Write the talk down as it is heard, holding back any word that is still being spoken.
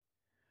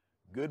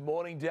Good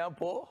morning,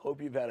 Downpour.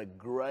 Hope you've had a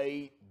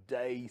great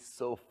day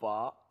so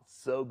far.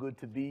 So good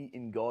to be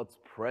in God's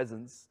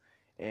presence.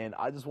 And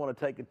I just want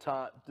to take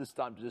this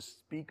time to just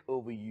speak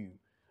over you.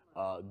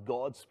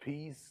 God's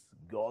peace,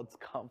 God's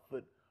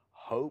comfort,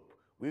 hope.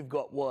 We've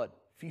got what?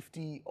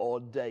 50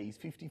 odd days,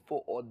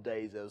 54 odd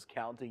days. I was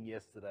counting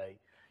yesterday.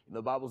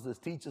 The Bible says,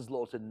 teach us,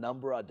 Lord, to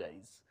number our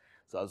days.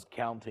 So I was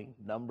counting,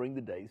 numbering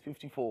the days,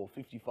 54,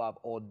 55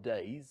 odd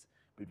days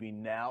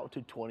between now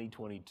to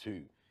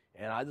 2022.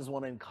 And I just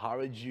want to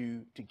encourage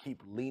you to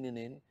keep leaning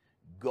in.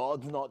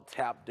 God's not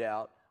tapped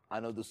out.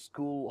 I know the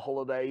school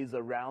holidays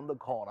are around the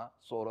corner,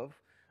 sort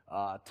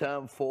of.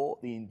 Term 4,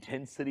 the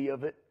intensity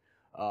of it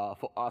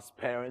for us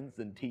parents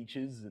and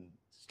teachers and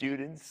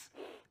students.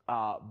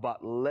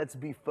 But let's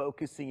be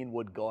focusing in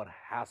what God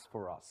has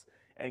for us.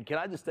 And can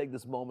I just take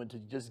this moment to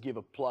just give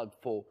a plug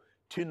for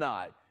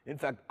tonight? In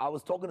fact, I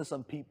was talking to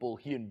some people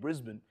here in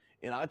Brisbane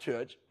in our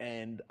church,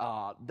 and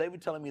they were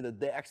telling me that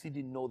they actually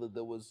didn't know that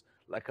there was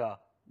like a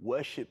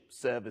worship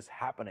service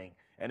happening,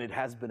 and it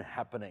has been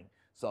happening.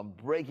 So I'm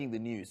breaking the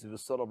news. It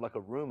was sort of like a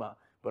rumor,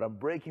 but I'm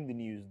breaking the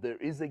news. There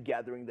is a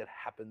gathering that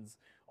happens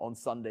on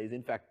Sundays.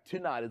 In fact,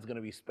 tonight is going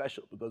to be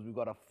special because we've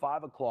got a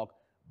 5 o'clock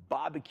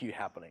barbecue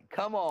happening.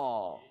 Come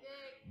on.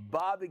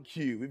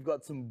 Barbecue. We've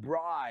got some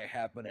braai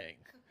happening.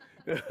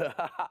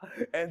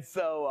 and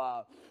so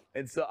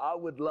I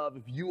would love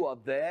if you are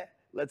there.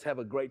 Let's have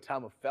a great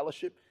time of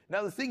fellowship.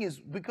 Now, the thing is,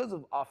 because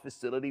of our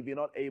facility, we're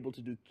not able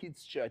to do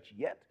kids' church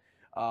yet.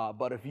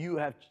 But if you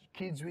have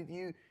kids with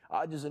you,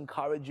 I just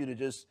encourage you to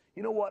just,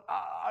 you know what?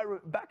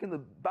 Back in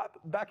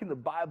the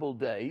Bible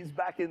days,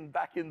 back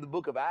in the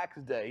book of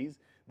Acts days,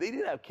 they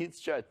didn't have kids'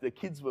 church. The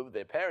kids were with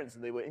their parents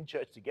and they were in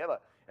church together.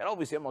 And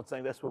obviously, I'm not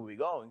saying that's where we're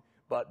going.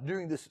 But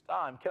during this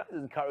time, can I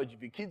just encourage you,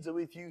 if your kids are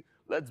with you,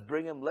 let's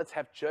bring them. Let's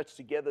have church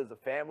together as a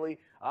family.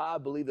 I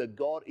believe that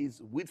God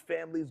is with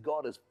families.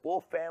 God is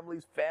for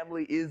families.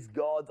 Family is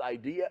God's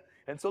idea.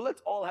 And so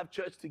let's all have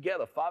church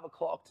together, 5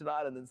 o'clock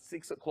tonight and then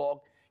 6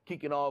 o'clock.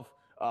 Kicking off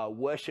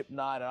worship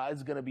night, and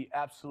it's going to be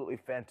absolutely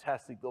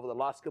fantastic. Over the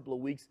last couple of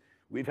weeks,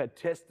 we've had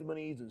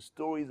testimonies and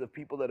stories of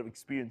people that have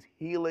experienced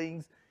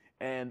healings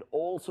and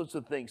all sorts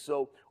of things.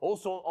 So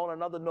also on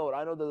another note,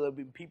 I know that there have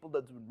been people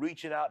that's been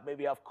reaching out.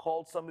 Maybe I've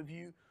called some of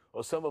you,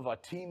 or some of our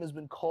team has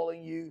been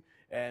calling you,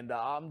 and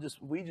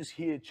we're just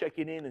here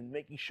checking in and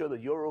making sure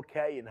that you're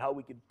okay and how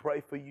we can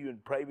pray for you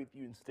and pray with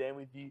you and stand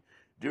with you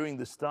during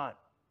this time.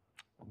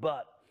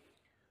 But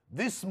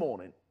this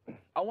morning,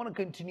 I want to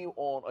continue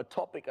on a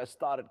topic I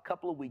started a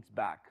couple of weeks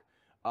back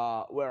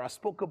where I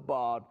spoke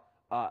about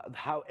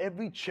how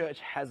every church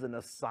has an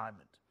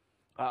assignment.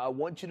 I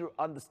want you to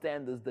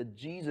understand this, that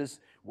Jesus,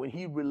 when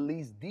he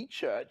released the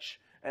church,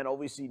 and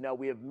obviously now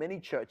we have many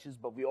churches,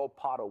 but we're all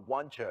part of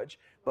one church,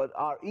 but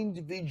our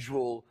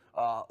individual,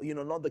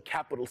 not the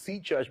capital C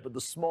church, but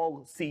the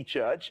small C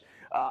church,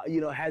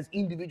 has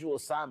individual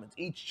assignments.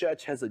 Each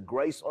church has a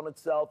grace on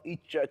itself.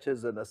 Each church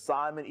has an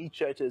assignment. Each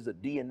church has a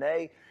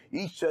DNA.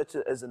 Each church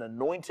has an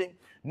anointing.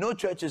 No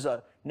churches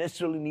are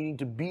necessarily needing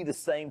to be the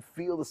same,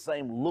 feel the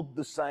same, look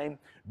the same,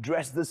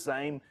 dress the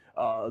same.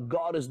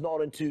 God is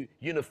not into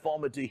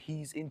uniformity.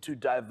 He's into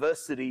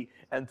diversity.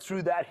 And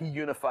through that, he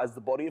unifies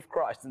the body of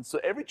Christ. And so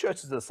every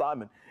church has an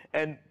assignment.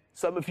 And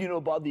some of you know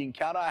about the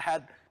encounter I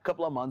had a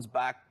couple of months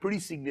back, pretty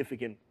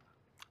significant,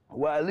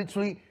 where I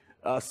literally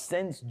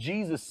sensed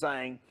Jesus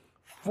saying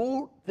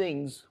 4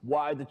 things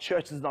why the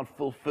church does not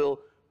fulfill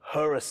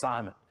her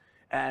assignment.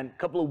 And a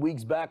couple of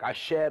weeks back, I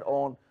shared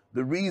on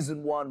the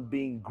reason one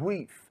being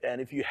grief.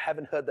 And if you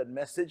haven't heard that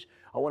message,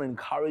 I want to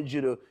encourage you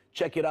to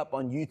check it up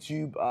on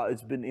YouTube.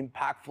 It's been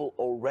impactful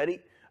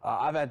already.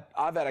 I've had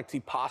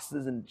actually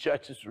pastors and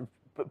churches,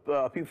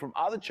 people from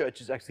other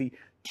churches actually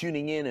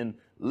tuning in and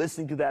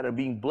listening to that and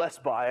being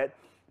blessed by it.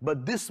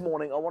 But this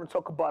morning, I want to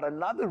talk about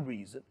another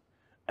reason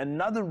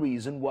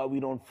why we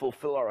don't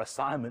fulfill our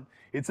assignment.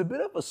 It's a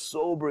bit of a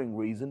sobering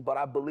reason, but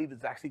I believe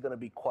it's actually going to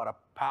be quite a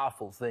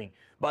powerful thing.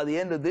 By the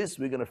end of this,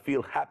 we're going to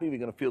feel happy. We're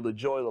going to feel the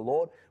joy of the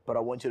Lord, but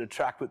I want you to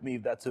track with me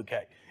if that's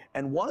okay.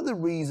 And one of the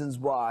reasons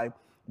why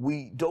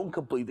we don't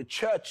complete, the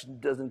church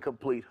doesn't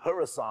complete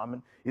her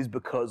assignment, is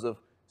because of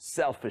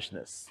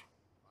selfishness.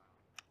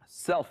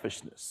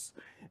 Selfishness.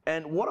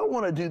 And what I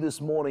want to do this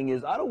morning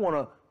is, I don't want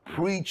to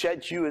preach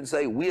at you and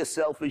say, we are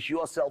selfish, you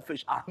are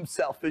selfish, I'm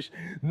selfish.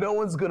 No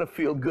one's going to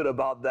feel good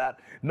about that.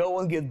 No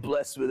one gets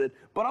blessed with it.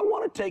 But I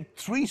want to take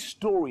 3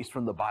 stories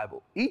from the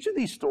Bible. Each of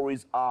these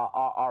stories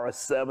are a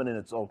sermon in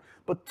its own.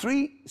 But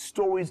 3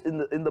 stories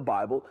in the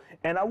Bible.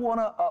 And I want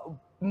to,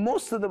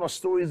 most of them are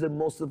stories that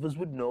most of us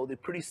would know. They're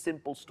pretty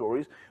simple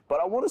stories. But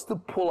I want us to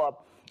pull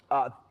up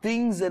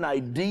things and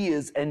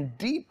ideas and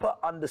deeper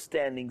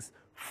understandings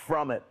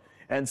from it.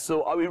 And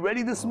so are we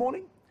ready this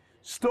morning?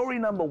 Story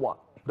number 1.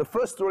 The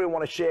first story I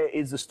want to share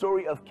is the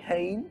story of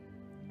Cain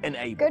and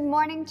Abel. Good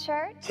morning,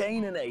 church.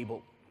 Cain and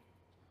Abel.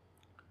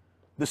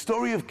 The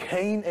story of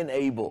Cain and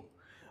Abel.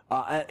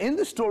 In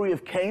the story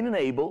of Cain and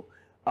Abel,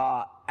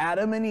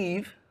 Adam and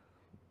Eve,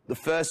 the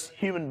first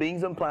human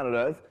beings on planet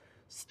Earth,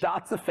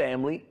 starts a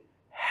family,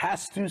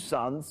 has 2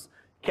 sons,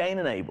 Cain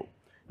and Abel.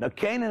 Now,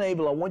 Cain and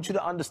Abel, I want you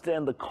to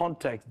understand the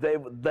context.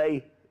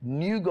 They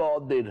knew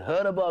God, they'd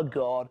heard about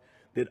God,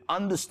 they'd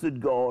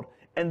understood God,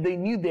 and they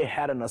knew they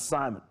had an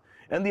assignment.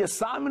 And the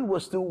assignment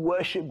was to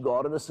worship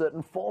God in a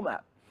certain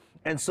format.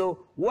 And so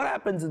what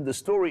happens in the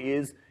story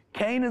is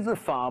Cain is a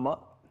farmer,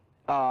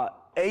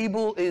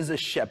 Abel is a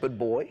shepherd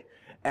boy,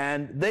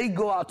 and they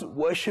go out to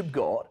worship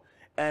God.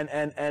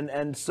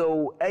 And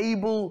so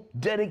Abel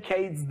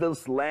dedicates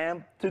this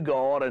lamb to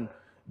God, and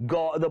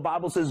God, the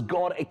Bible says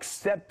God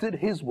accepted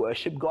his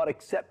worship, God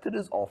accepted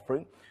his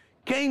offering.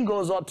 Cain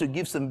goes on to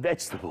give some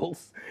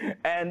vegetables,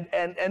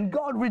 and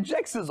God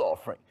rejects his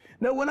offering.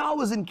 Now, when I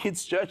was in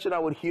kids' church and I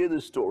would hear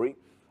this story,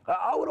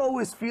 I would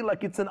always feel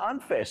like it's an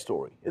unfair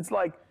story. It's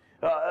like,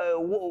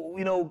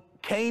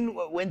 Cain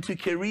went to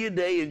career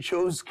day and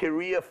chose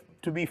career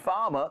to be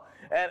farmer,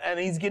 and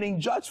he's getting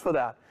judged for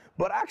that.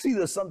 But actually,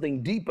 there's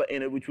something deeper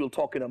in it, which we'll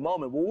talk in a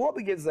moment. Well, what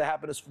begins to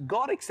happen is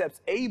God accepts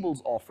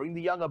Abel's offering,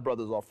 the younger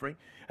brother's offering,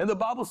 and the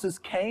Bible says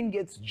Cain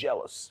gets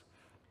jealous.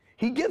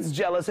 He gets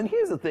jealous, and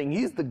here's the thing.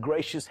 He's the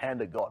gracious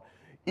hand of God.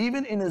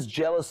 Even in his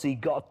jealousy,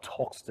 God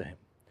talks to him.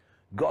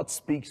 God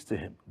speaks to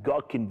him.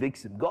 God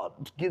convicts him.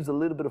 God gives a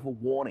little bit of a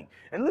warning.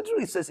 And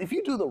literally says, if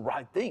you do the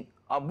right thing,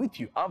 I'm with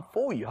you. I'm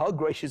for you. How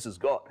gracious is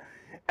God?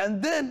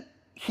 And then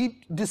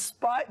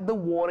despite the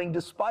warning,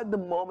 despite the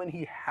moment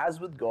he has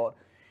with God,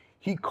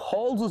 he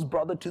calls his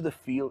brother to the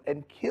field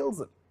and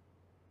kills him.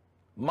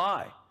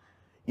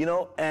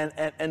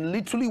 And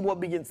literally what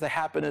begins to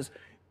happen is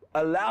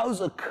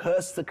allows a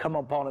curse to come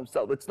upon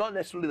himself. It's not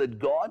necessarily that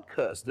God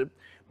cursed him,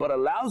 but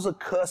allows a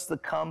curse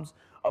that comes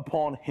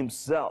upon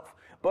himself.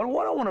 But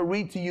what I want to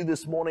read to you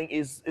this morning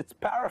is, it's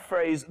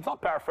paraphrased, it's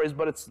not paraphrased,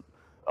 but it's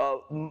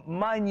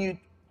minute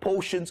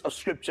portions of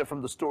scripture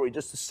from the story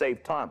just to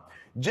save time.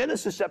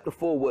 Genesis chapter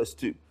 4, verse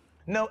 2.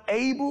 Now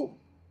Abel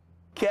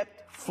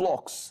kept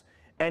flocks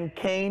and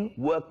Cain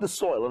worked the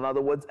soil. In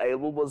other words,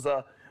 Abel was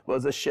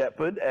a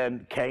shepherd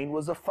and Cain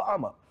was a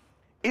farmer.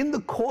 In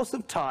the course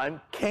of time,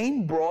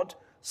 Cain brought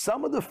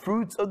some of the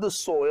fruits of the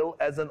soil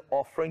as an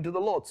offering to the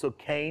Lord. So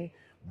Cain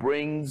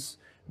brings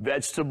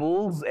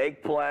vegetables,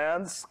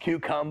 eggplants,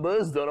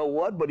 cucumbers, don't know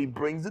what, but he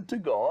brings it to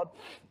God.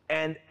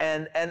 And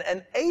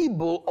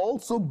Abel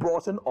also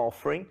brought an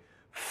offering,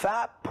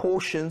 fat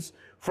portions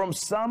from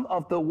some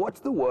of the, watch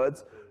the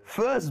words,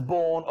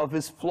 firstborn of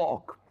his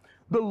flock.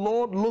 The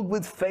Lord looked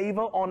with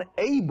favor on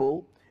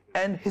Abel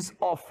and his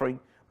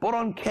offering, but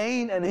on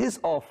Cain and his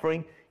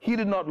offering, he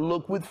did not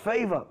look with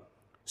favor.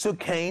 So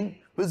Cain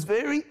was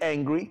very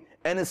angry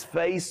and his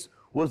face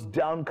was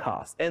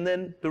downcast. And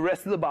then the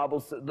rest of the Bible,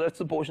 the rest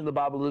of the portion of the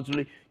Bible,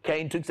 literally,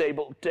 Cain takes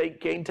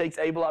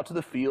Abel out to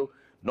the field,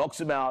 knocks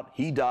him out,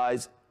 he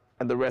dies,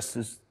 and the rest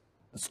is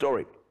the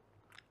story.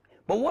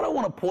 But what I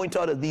want to point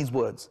out are these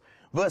words.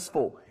 Verse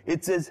 4,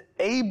 it says,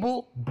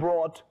 Abel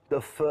brought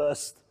the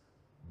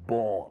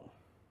firstborn.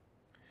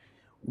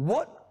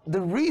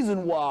 The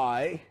reason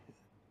why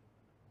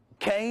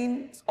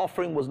Cain's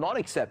offering was not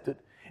accepted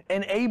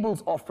and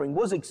Abel's offering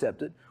was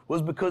accepted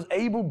was because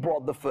Abel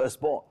brought the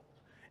firstborn.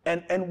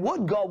 And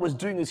what God was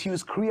doing is he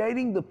was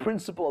creating the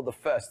principle of the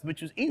first,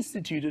 which was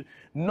instituted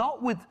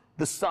not with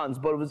the sons,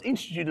 but it was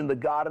instituted in the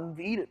Garden of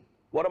Eden.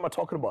 What am I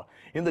talking about?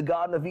 In the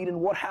Garden of Eden,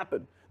 what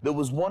happened? There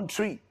was one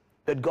tree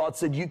that God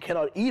said you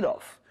cannot eat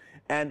of.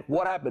 And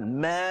what happened?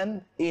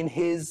 Man, in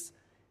his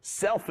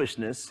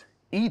selfishness,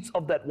 eats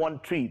of that one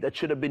tree that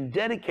should have been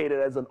dedicated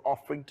as an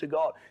offering to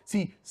God.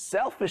 See,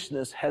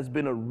 selfishness has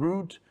been a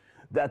root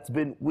that's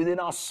been within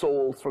our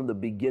souls from the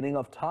beginning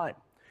of time.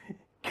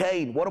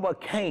 Cain, what about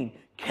Cain?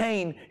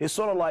 Cain is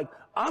sort of like,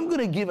 I'm going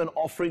to give an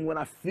offering when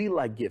I feel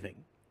like giving.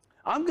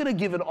 I'm going to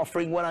give an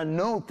offering when I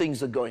know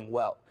things are going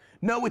well.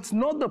 No, it's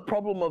not the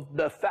problem of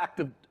the fact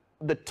of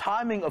the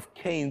timing of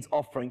Cain's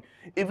offering.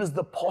 It was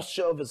the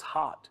posture of his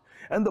heart.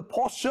 And the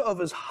posture of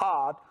his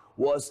heart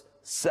was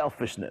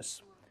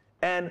selfishness.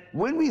 And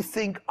when we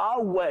think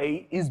our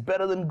way is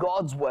better than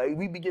God's way,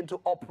 we begin to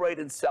operate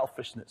in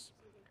selfishness.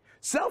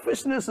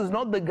 Selfishness is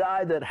not the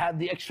guy that had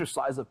the extra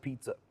size of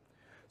pizza.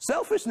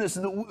 Selfishness,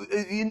 in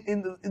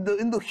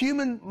the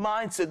human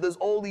mindset, there's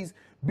all these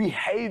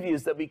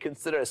behaviors that we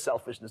consider as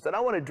selfishness. And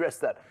I want to address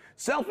that.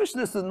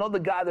 Selfishness is not the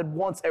guy that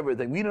wants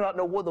everything. We do not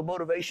know what the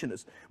motivation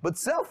is. But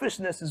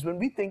selfishness is when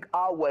we think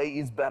our way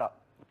is better.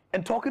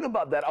 And talking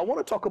about that, I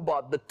want to talk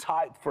about the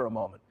tithe for a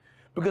moment.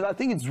 Because I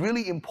think it's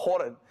really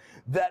important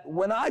that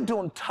when I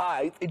don't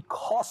tithe, it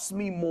costs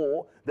me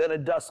more than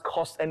it does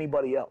cost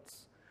anybody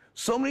else.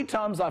 So many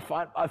times I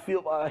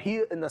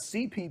hear and I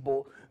see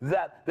people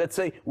that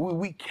say,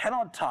 we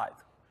cannot tithe.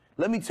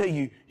 Let me tell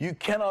you, you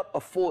cannot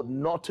afford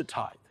not to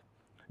tithe.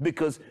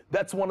 Because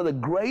that's one of the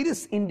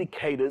greatest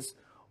indicators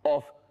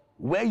of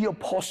where your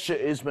posture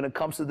is when it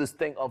comes to this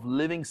thing of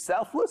living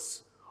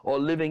selfless or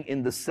living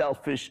in the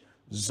selfish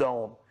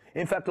zone.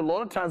 In fact, a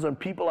lot of times when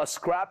people are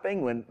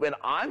scrapping, when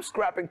I'm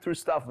scrapping through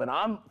stuff, when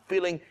I'm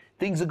feeling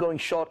things are going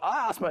short,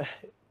 I ask my,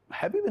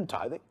 have you been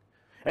tithing?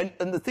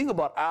 And the thing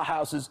about our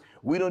house is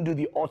we don't do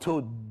the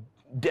auto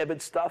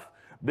debit stuff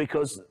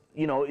because,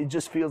 it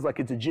just feels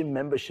like it's a gym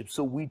membership.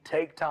 So we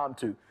take time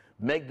to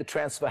make the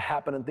transfer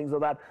happen and things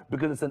like that,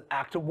 because it's an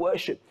act of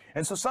worship.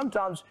 And so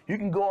sometimes you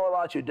can go all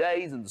out your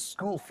days and the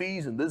school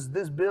fees and this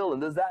bill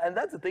and this that, and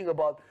that's the thing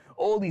about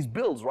all these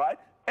bills, right?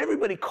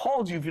 Everybody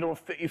calls you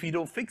if you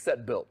don't fix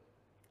that bill.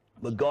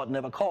 But God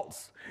never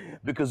calls,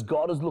 because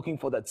God is looking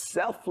for that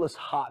selfless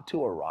heart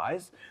to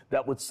arise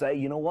that would say,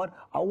 you know what?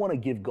 I want to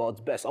give God's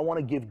best. I want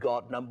to give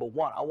God number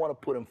one. I want to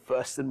put him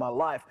first in my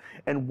life.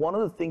 And one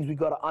of the things we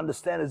got to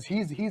understand is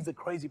here's the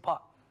crazy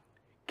part.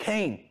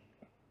 Cain,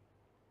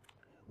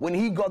 when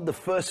he got the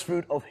first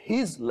fruit of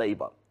his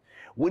labor,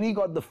 when he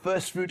got the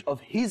first fruit of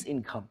his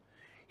income,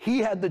 he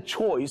had the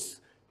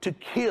choice to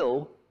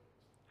kill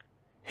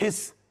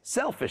his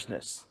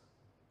selfishness.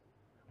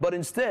 But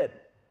instead,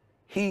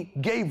 he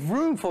gave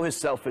room for his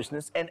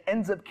selfishness and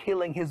ends up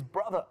killing his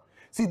brother.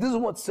 See, this is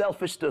what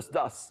selfishness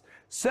does.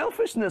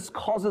 Selfishness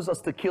causes us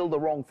to kill the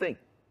wrong thing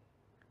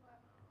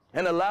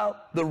and allow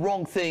the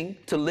wrong thing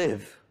to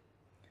live.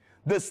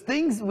 There's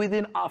things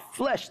within our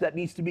flesh that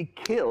needs to be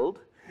killed,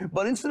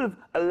 but instead of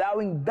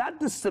allowing that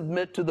to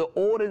submit to the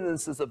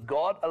ordinances of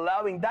God,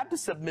 allowing that to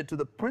submit to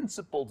the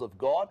principles of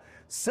God,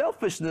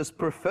 selfishness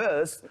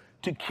prefers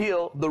to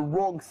kill the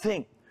wrong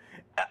thing.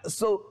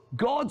 So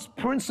God's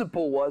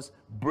principle was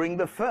bring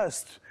the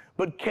first,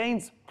 but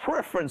Cain's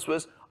preference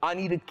was I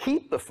need to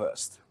keep the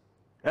first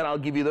and I'll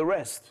give you the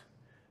rest.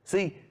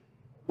 See,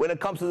 when it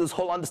comes to this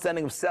whole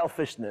understanding of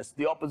selfishness,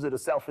 the opposite of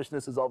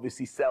selfishness is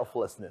obviously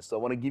selflessness. So I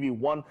want to give you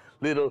one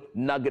little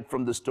nugget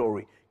from the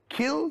story.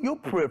 Kill your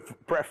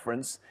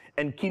preference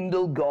and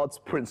kindle God's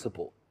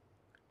principle.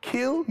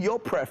 Kill your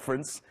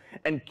preference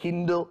and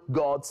kindle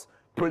God's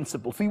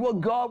principle. See, what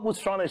God was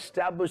trying to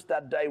establish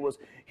that day was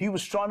he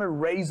was trying to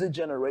raise a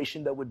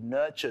generation that would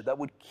nurture, that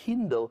would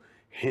kindle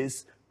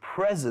his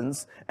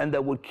presence, and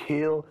that would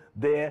kill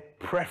their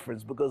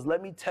preference. Because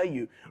let me tell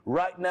you,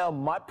 right now,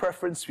 my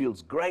preference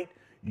feels great.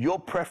 Your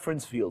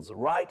preference feels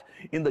right.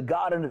 In the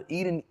Garden of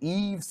Eden,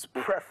 Eve's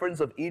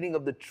preference of eating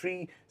of the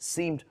tree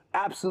seemed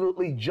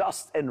absolutely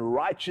just and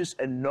righteous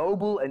and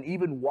noble and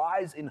even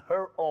wise in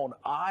her own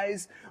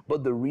eyes.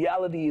 But the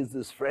reality is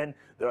this, friend,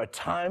 there are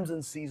times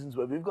and seasons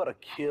where we've got to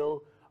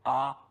kill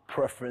our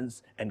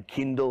preference and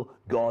kindle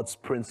God's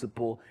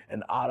principle.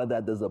 And out of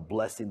that, there's a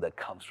blessing that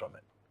comes from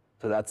it.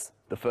 So that's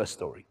the first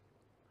story.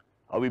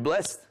 Are we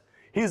blessed?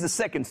 Here's the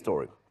second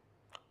story.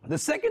 The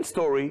second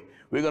story,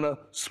 we're going to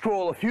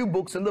scroll a few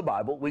books in the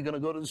Bible. We're going to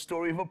go to the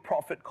story of a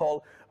prophet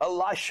called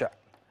Elisha.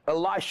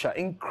 Elisha,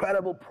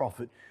 incredible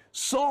prophet,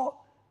 saw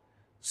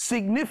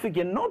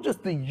significant, not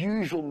just the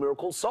usual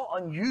miracles, saw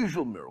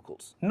unusual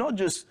miracles. Not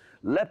just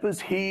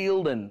lepers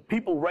healed and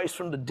people raised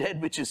from the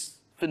dead, which is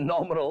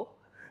phenomenal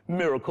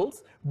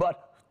miracles,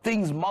 but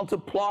things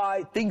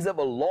multiplied, things that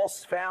were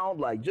lost found,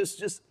 like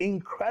just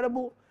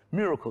incredible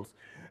miracles.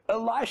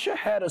 Elisha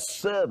had a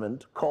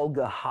servant called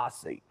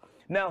Gehazi.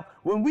 Now,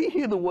 when we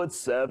hear the word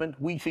servant,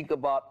 we think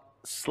about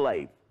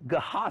slave.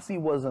 Gehazi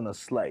wasn't a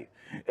slave.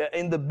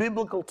 In the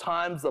biblical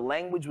times, the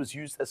language was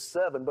used as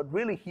servant, but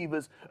really he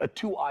was a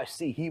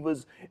 2IC. He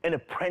was an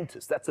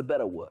apprentice. That's a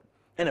better word,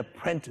 an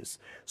apprentice.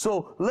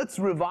 So let's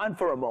rewind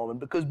for a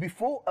moment, because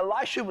before,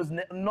 Elisha was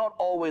not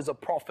always a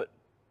prophet.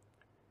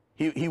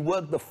 He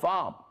worked the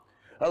farm.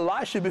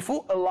 After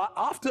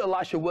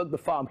Elisha worked the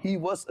farm, he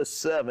was a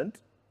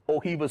servant,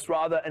 or he was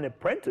rather an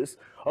apprentice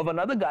of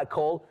another guy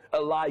called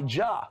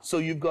Elijah. So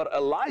you've got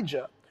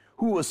Elijah,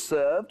 who was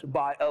served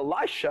by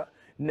Elisha.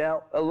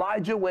 Now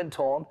Elijah went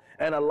on,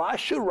 and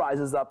Elisha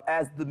rises up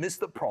as the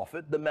Mr.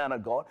 Prophet, the man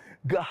of God.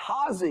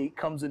 Gehazi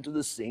comes into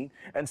the scene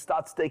and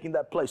starts taking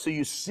that place. So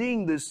you're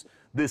seeing this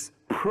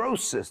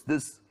process,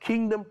 this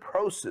kingdom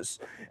process.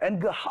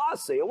 And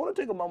Gehazi, I want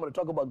to take a moment to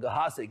talk about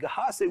Gehazi.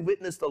 Gehazi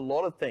witnessed a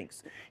lot of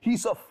things. He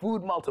saw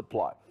food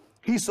multiply.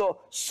 He saw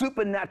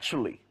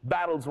supernaturally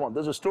battles won.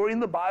 There's a story in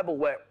the Bible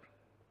where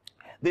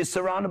they're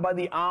surrounded by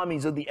the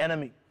armies of the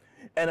enemy.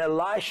 And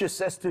Elisha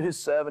says to his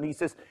servant, he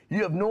says,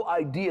 you have no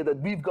idea that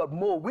we've got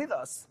more with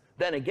us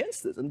than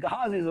against us. And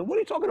Gehazi says, what are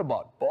you talking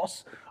about,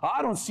 boss?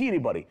 I don't see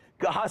anybody.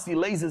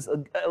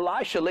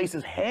 Elisha lays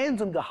his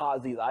hands on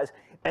Gehazi's eyes,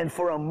 and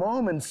for a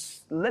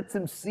moment lets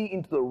him see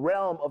into the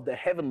realm of the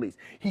heavenlies.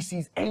 He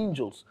sees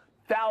angels,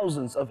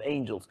 thousands of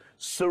angels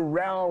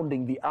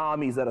surrounding the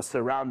armies that are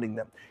surrounding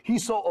them. He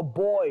saw a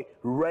boy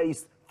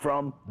raised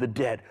from the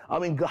dead. I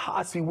mean,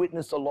 Gehazi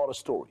witnessed a lot of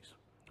stories,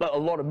 a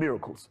lot of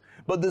miracles.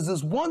 But there's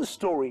this one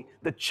story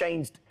that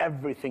changed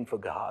everything for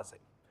Gehazi.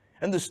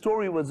 And the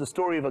story was the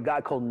story of a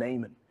guy called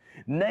Naaman.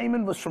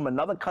 Naaman was from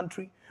another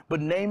country, but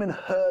Naaman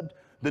heard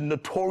the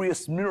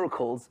notorious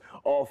miracles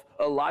of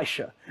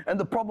Elisha. And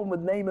the problem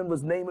with Naaman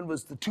was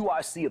the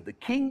 2IC of the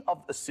king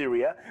of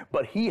Assyria,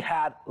 but he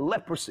had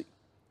leprosy.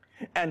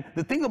 And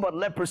the thing about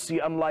leprosy,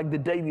 unlike the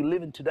day we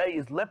live in today,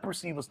 is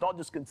leprosy was not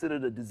just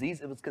considered a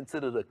disease, it was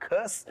considered a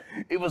curse.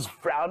 It was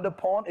frowned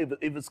upon.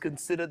 It was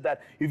considered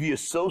that if you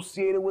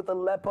associated with a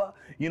leper,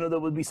 there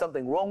would be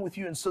something wrong with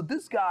you. And so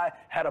this guy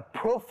had a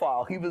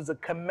profile. He was a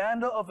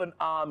commander of an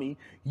army,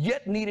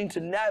 yet needing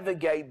to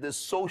navigate this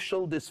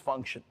social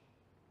dysfunction.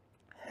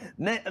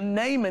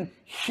 Naaman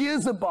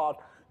hears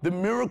about the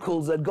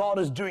miracles that God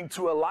is doing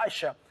through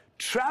Elisha,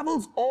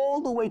 travels all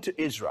the way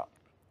to Israel.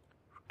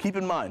 Keep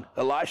in mind,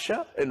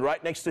 Elisha, and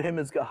right next to him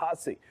is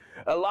Gehazi.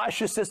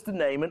 Elisha says to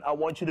Naaman, I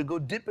want you to go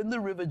dip in the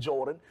river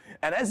Jordan.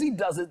 And as he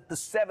does it the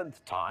 7th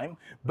time,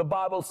 the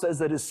Bible says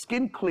that his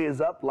skin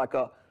clears up like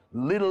a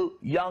little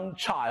young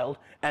child,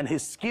 and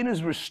his skin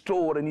is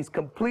restored, and he's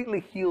completely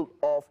healed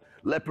of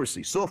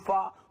leprosy. So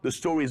far, the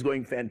story is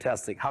going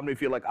fantastic. How many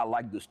feel like I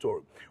like the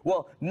story?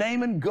 Well,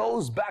 Naaman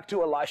goes back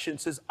to Elisha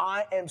and says,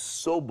 I am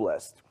so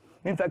blessed.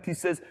 In fact, he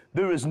says,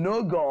 there is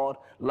no God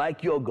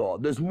like your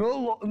God. There's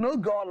no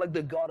God like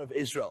the God of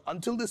Israel.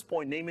 Until this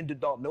point, Naaman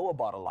did not know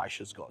about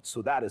Elisha's God.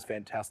 So that is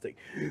fantastic.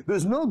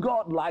 There's no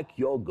God like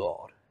your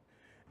God.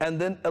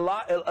 And then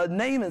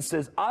Naaman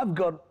says, I've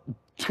got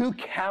 2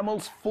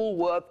 camels full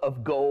worth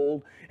of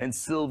gold and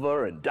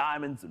silver and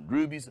diamonds and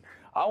rubies.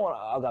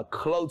 I've got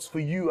clothes for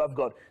you. I've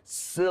got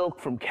silk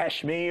from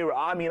Kashmir.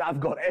 I've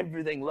got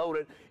everything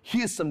loaded.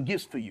 Here's some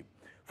gifts for you.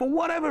 For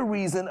whatever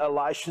reason,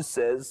 Elisha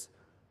says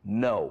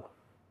no.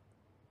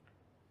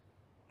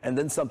 And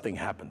then something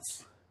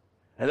happens.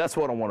 And that's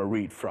what I want to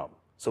read from.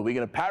 So we're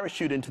going to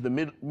parachute into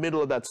the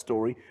middle of that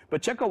story.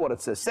 But check out what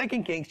it says.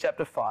 2 Kings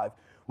chapter 5,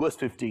 verse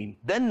 15.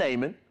 Then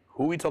Naaman,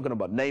 who are we talking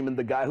about? Naaman,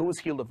 the guy who was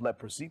healed of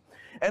leprosy,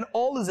 and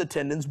all his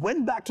attendants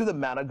went back to the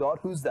man of God.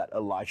 Who's that?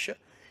 Elisha.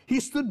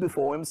 He stood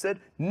before him and said,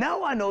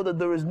 now I know that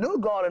there is no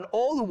God in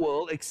all the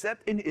world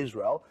except in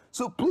Israel.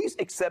 So please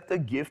accept a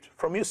gift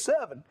from your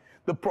servant.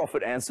 The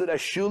prophet answered,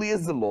 as surely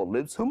as the Lord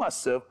lives, whom I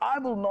serve, I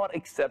will not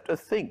accept a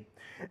thing.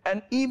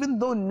 And even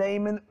though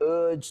Naaman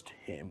urged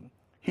him,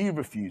 he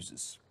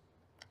refuses.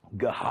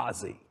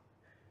 Gehazi,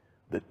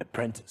 the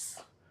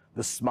apprentice,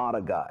 the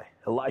smarter guy.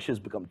 Elisha has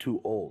become too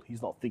old.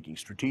 He's not thinking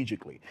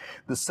strategically.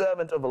 The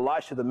servant of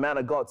Elisha, the man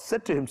of God,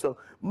 said to himself,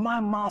 my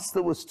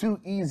master was too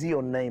easy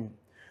on Naaman,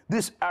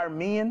 this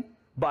Aramean,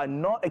 by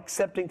not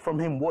accepting from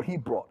him what he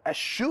brought. As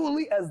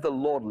surely as the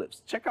Lord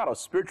lives. Check out how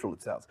spiritual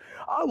it sounds.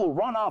 I will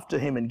run after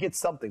him and get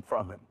something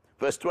from him.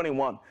 Verse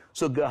 21,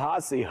 so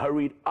Gehazi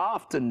hurried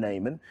after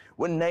Naaman.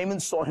 When Naaman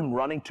saw him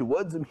running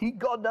towards him, he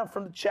got down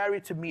from the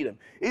chariot to meet him.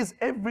 Is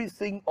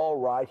everything all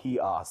right? He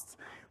asked.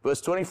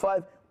 Verse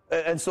 25,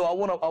 and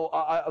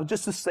so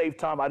just to save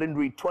time, I didn't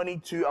read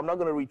 22. I'm not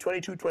going to read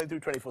 22, 23,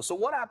 24. So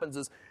what happens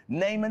is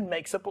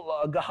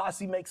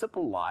Gehazi makes up a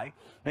lie,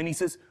 and he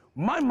says,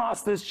 my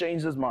master has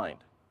changed his mind.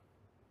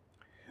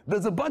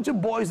 There's a bunch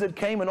of boys that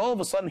came, and all of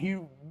a sudden he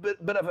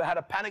had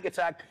a panic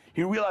attack.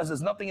 He realized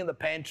there's nothing in the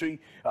pantry.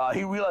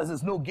 He realized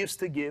there's no gifts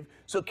to give.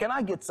 So can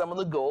I get some of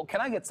the gold?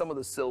 Can I get some of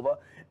the silver?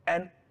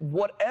 And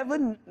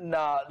whatever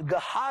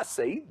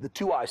Gehazi, the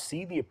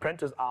 2IC, the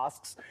apprentice,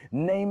 asks,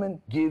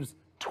 Naaman gives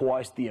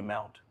twice the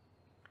amount.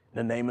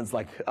 And Naaman's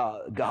like,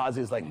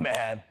 Gehazi is like,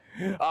 man,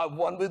 I've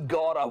won with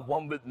God, I've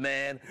won with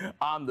man.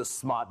 I'm the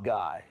smart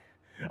guy.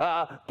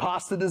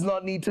 Pastor does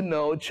not need to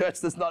know.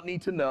 Church does not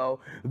need to know.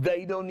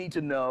 They don't need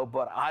to know.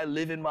 But I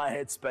live in my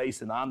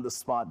headspace and I'm the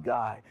smart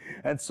guy.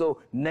 And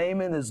so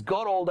Naaman has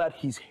got all that.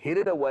 He's hid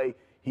it away.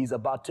 He's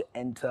about to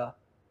enter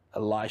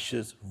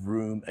Elisha's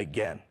room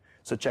again.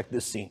 So check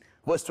this scene.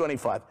 Verse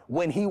 25.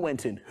 When he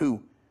went in,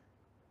 who?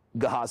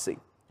 Gehazi.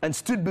 And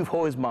stood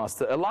before his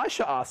master,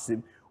 Elisha asked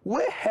him,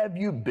 where have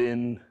you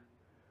been,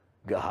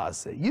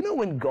 Gehazi? You know,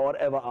 when God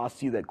ever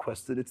asks you that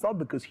question, it's not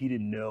because he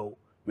didn't know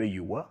where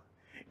you were.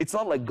 It's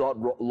not like God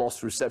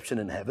lost reception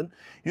in heaven.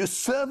 Your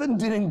servant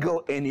didn't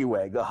go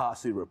anywhere,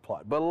 Gehazi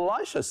replied. But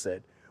Elisha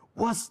said,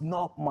 was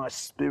not my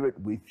spirit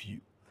with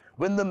you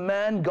when the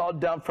man got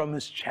down from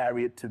his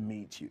chariot to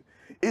meet you?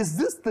 Is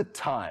this the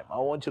time? I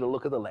want you to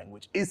look at the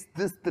language. Is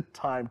this the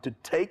time to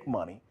take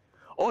money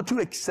or to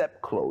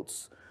accept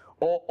clothes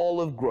or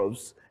olive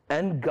groves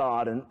and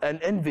garden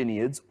and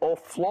vineyards or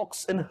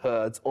flocks and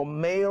herds or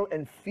male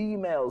and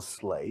female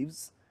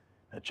slaves?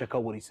 Now check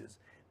out what he says.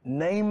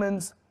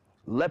 Naaman's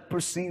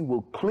leprosy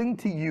will cling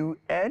to you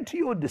and to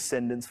your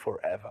descendants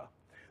forever.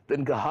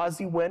 Then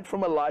Gehazi went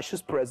from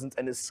Elisha's presence,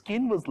 and his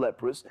skin was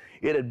leprous.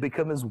 It had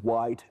become as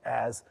white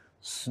as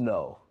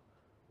snow.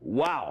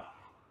 Wow.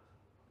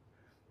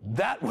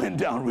 That went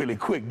down really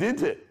quick,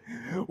 didn't it?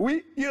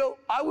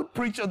 I would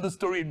preach on the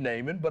story of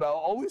Naaman, but I'll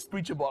always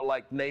preach about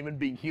like Naaman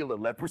being healed of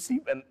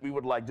leprosy, and we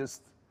would like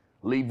just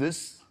leave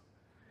this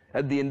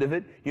at the end of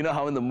it. You know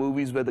how in the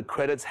movies where the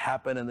credits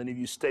happen, and then if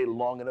you stay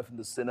long enough in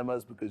the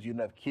cinemas because you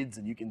don't have kids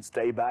and you can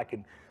stay back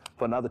and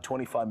for another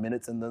 25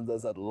 minutes, and then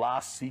there's that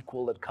last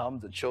sequel that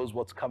comes that shows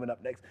what's coming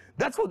up next.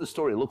 That's what the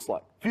story looks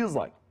like, feels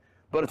like,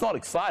 but it's not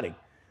exciting.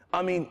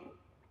 I mean,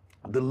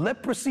 the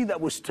leprosy that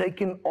was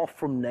taken off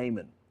from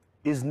Naaman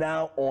is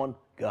now on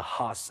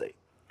Gehazi.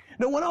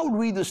 Now, when I would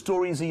read the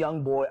story as a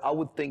young boy, I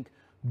would think,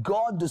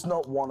 God does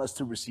not want us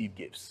to receive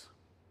gifts.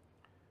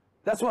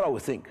 That's what I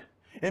would think.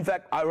 In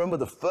fact, I remember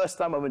the first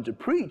time I went to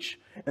preach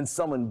and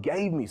someone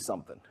gave me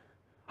something.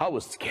 I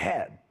was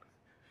scared.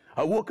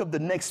 I woke up the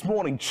next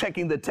morning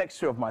checking the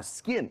texture of my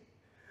skin.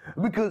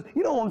 Because,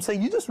 you know what I'm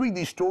saying? You just read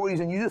these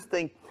stories and you just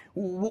think,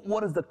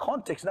 what is the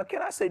context? Now,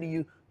 can I say to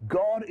you,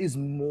 God is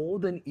more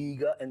than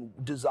eager and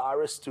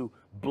desirous to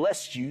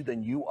bless you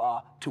than you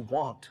are to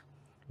want.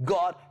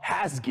 God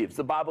has gifts.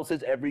 The Bible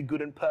says every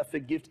good and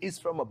perfect gift is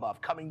from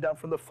above, coming down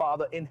from the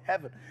Father in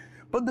heaven.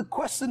 But the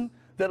question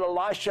that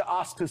Elisha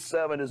asked his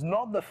servant is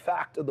not the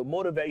fact or the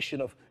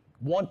motivation of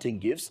wanting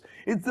gifts.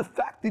 It's the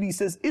fact that he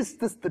says, is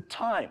this the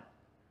time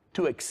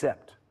to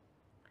accept?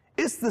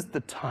 Is this the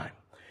time?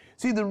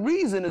 See, the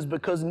reason is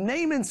because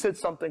Naaman said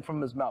something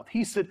from his mouth.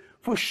 He said,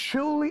 for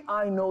surely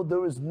I know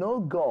there is no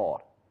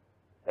God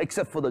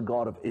except for the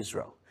God of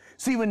Israel.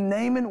 See, when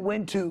Naaman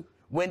went to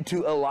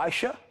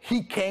Elisha,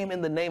 he came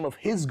in the name of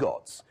his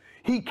gods.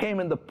 He came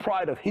in the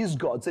pride of his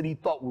gods that he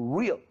thought were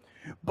real.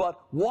 But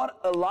what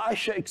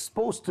Elisha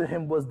exposed to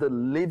him was the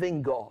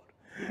living God.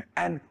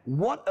 And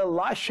what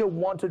Elisha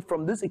wanted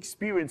from this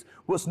experience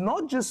was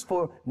not just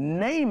for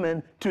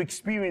Naaman to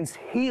experience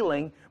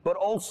healing, but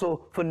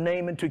also for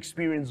Naaman to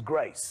experience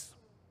grace.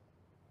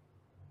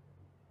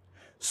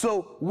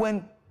 So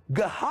when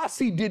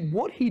Gehazi did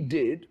what he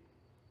did,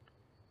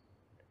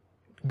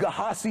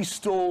 Gehazi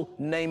stole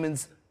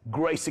Naaman's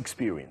grace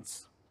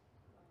experience.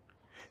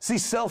 See,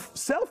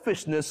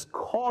 selfishness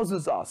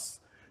causes us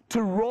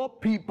to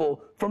rob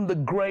people from the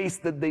grace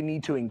that they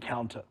need to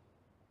encounter.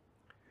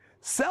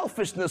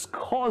 Selfishness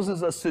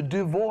causes us to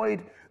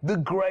devoid the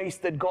grace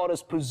that God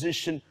has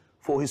positioned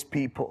for his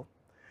people.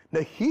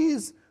 Now,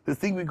 here's the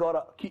thing we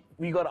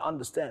gotta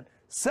understand.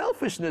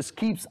 Selfishness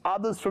keeps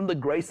others from the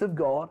grace of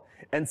God,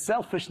 and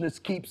selfishness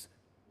keeps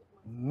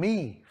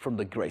me from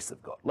the grace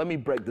of God. Let me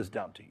break this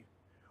down to you.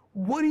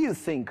 What do you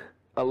think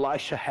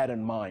Elisha had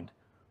in mind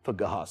for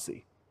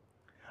Gehazi?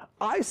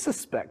 I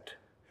suspect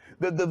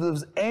that if there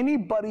was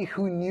anybody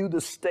who knew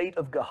the state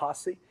of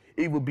Gehazi,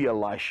 it would be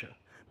Elisha.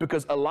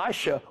 Because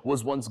Elisha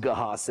was once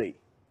Gehazi.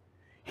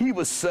 He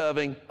was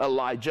serving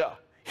Elijah.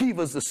 He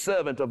was the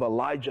servant of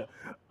Elijah.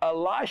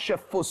 Elisha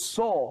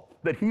foresaw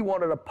that he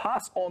wanted to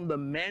pass on the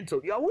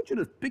mantle. Yeah, I want you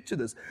to picture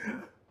this.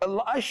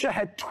 Elisha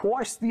had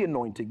twice the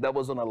anointing that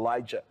was on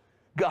Elijah.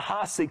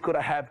 Gehazi could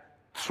have had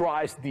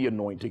thrice the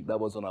anointing that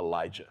was on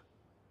Elijah.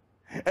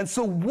 And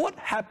so what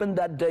happened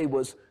that day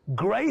was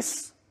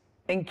grace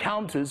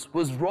encounters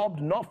was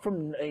robbed not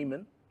from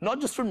Naaman,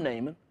 not just from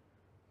Naaman,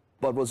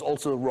 but was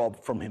also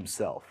robbed from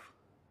himself.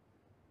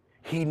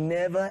 He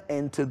never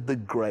entered the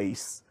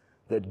grace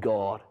that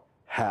God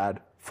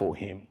had for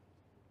him.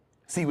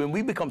 See, when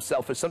we become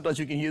selfish, sometimes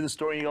you can hear the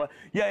story and you're like,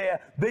 yeah,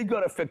 they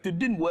got affected,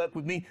 didn't work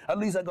with me, at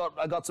least I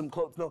got some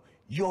clothes. No,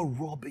 you're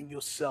robbing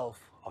yourself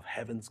of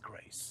heaven's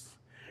grace.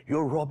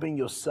 You're robbing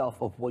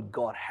yourself of what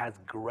God has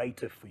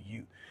greater for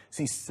you.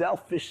 See,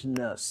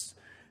 selfishness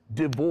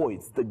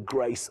devoids the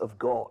grace of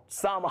God.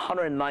 Psalm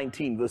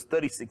 119 verse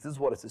 36, this is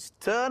what it says.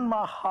 Turn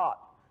my heart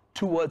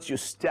towards your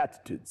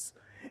statutes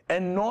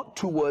and not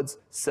towards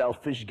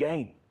selfish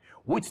gain,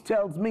 which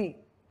tells me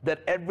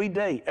that every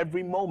day,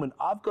 every moment,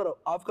 I've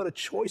got a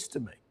choice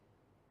to make.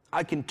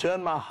 I can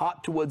turn my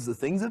heart towards the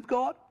things of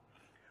God,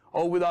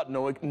 or without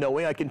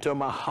knowing, I can turn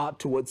my heart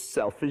towards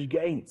selfish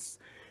gains.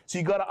 So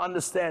you got to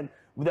understand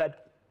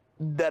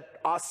that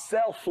our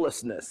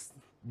selflessness,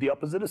 the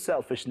opposite of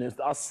selfishness,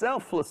 our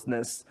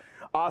selflessness,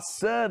 our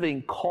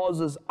serving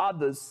causes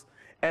others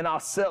and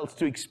ourselves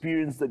to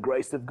experience the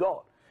grace of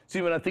God.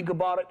 See, when I think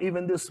about it,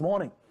 even this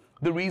morning,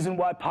 the reason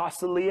why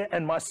Pastor Leah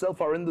and myself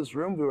are in this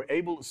room, we were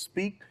able to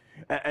speak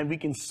and we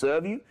can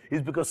serve you,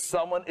 is because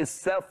someone is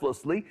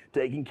selflessly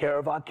taking care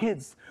of our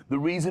kids. The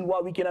reason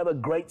why we can have a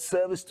great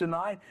service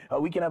tonight,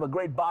 we can have a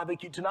great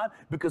barbecue tonight,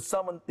 because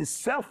someone is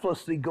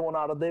selflessly going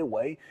out of their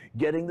way,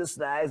 getting the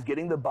snacks,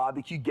 getting the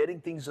barbecue, getting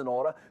things in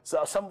order.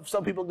 So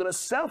some people are going to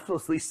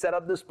selflessly set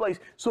up this place.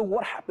 So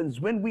what happens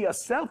when we are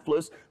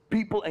selfless?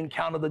 People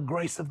encounter the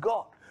grace of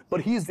God.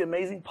 But here's the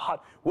amazing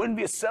part. When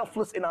we are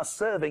selfless in our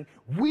serving,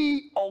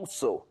 we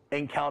also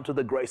encounter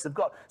the grace of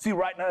God. See,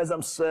 right now as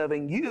I'm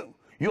serving you,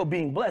 you're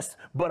being blessed,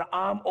 but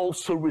I'm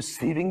also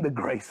receiving the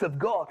grace of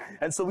God.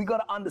 And so we got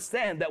to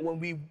understand that when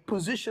we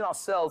position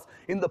ourselves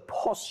in the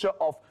posture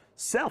of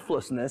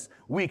selflessness,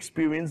 we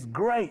experience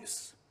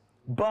grace.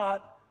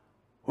 But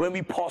when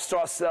we posture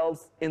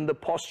ourselves in the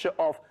posture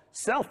of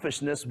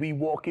selfishness, we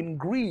walk in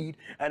greed,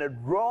 and it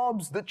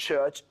robs the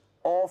church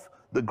of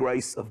the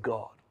grace of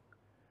God.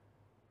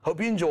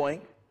 Hope you're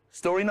enjoying.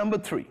 Story number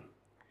 3.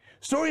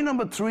 Story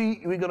number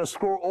 3, we're going to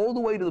scroll all the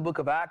way to the book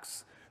of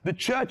Acts. The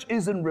church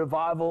is in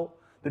revival.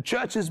 The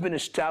church has been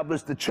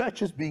established. The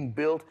church is being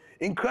built.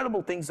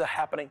 Incredible things are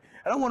happening.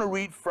 And I want to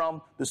read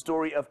from the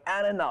story of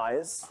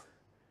Ananias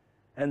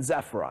and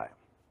Sapphira.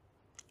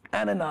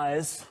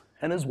 Ananias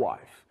and his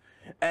wife.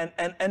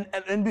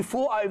 And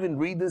before I even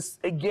read this,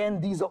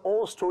 again, these are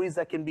all stories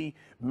that can be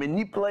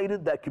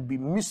manipulated, that can be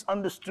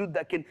misunderstood,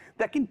 that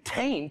can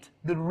taint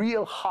the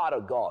real heart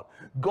of God.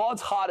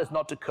 God's heart is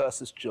not to curse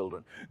his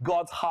children.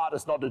 God's heart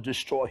is not to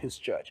destroy his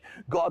church.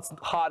 God's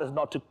heart is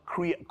not to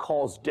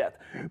cause death.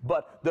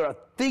 But there are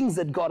things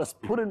that God has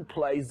put in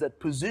place that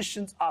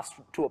positions us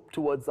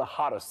towards the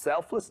heart of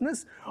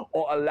selflessness,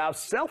 or allows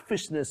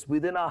selfishness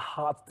within our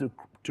hearts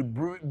to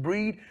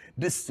breed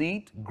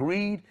deceit,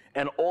 greed,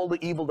 and all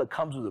the evil that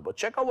comes with it. But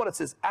check out what it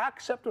says,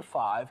 Acts chapter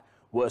 5,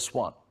 verse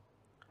 1.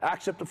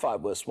 Acts chapter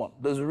 5, verse 1.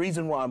 There's a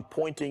reason why I'm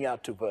pointing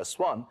out to verse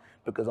 1,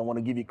 because I want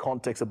to give you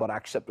context about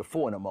Acts chapter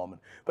 4 in a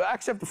moment. But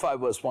Acts chapter 5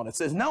 verse 1, it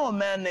says, now a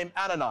man named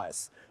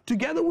Ananias,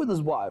 together with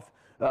his wife,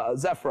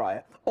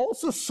 Sapphira,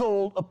 also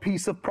sold a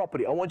piece of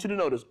property. I want you to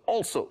notice,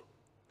 also.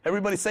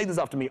 Everybody say this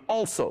after me,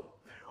 also.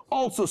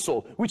 Also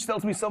sold, which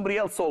tells me somebody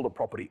else sold a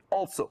property.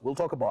 Also, we'll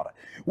talk about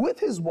it. With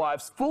his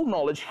wife's full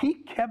knowledge, he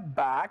kept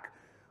back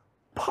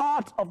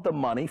part of the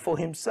money for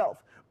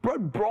himself,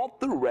 but brought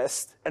the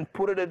rest and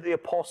put it at the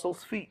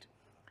apostles' feet.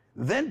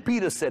 Then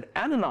Peter said,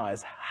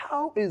 Ananias,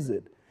 how is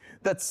it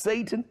that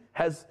Satan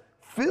has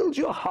filled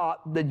your heart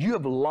that you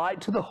have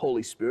lied to the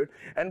Holy Spirit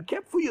and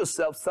kept for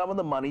yourself some of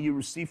the money you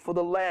received for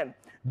the land?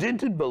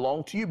 Didn't it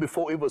belong to you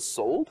before it was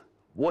sold?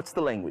 What's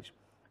the language?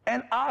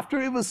 And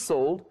after it was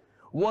sold,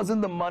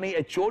 wasn't the money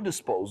at your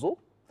disposal?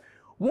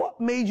 What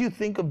made you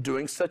think of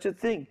doing such a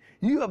thing?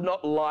 You have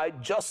not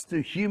lied just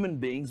to human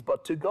beings,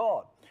 but to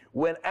God.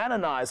 When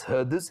Ananias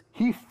heard this,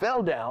 he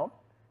fell down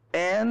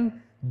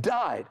and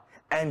died,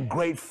 and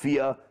great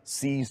fear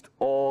seized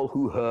all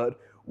who heard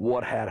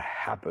what had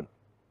happened.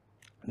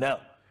 Now,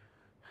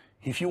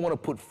 if you want to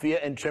put fear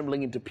and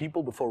trembling into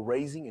people before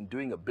raising and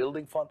doing a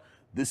building fund,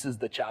 this is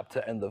the chapter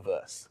and the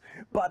verse.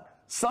 But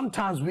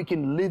sometimes we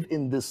can live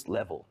in this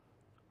level.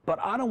 But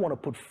I don't want to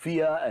put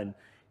fear and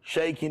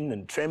shaking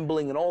and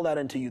trembling and all that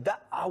into you.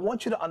 That I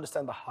want you to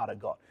understand the heart of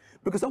God.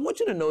 Because I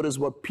want you to notice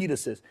what Peter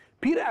says.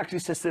 Peter actually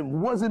says to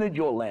him, wasn't it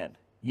your land?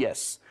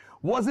 Yes.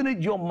 Wasn't it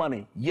your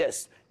money?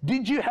 Yes.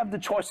 Did you have the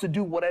choice to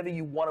do whatever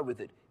you wanted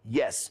with it?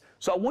 Yes.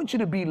 So I want you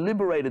to be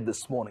liberated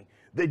this morning,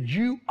 that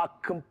you are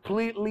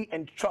completely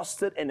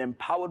entrusted and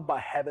empowered by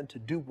heaven to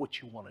do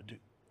what you want to do.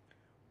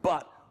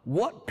 But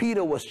what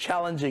Peter was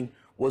challenging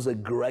was a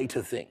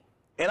greater thing.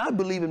 And I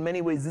believe in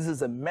many ways this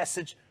is a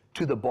message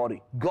to the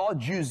body.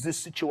 God used this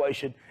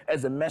situation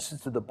as a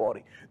message to the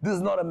body. This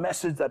is not a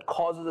message that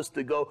causes us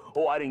to go,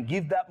 oh, I didn't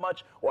give that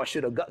much, or I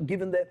should have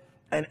given that.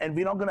 And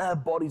we're not going to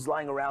have bodies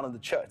lying around in the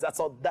church. That's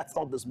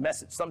not this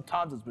message.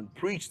 Sometimes it's been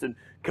preached and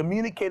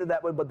communicated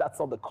that way, but that's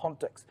not the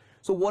context.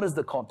 So what is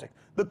the context?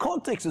 The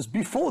context is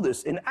before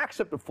this, in Acts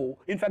chapter 4,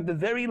 in fact, the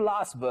very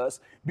last verse,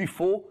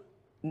 before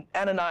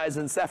Ananias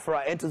and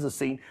Sapphira enters the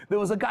scene, there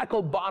was a guy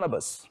called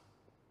Barnabas.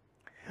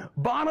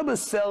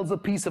 Barnabas sells a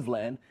piece of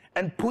land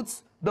and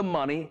puts the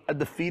money at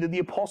the feet of the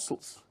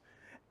apostles.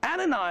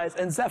 Ananias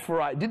and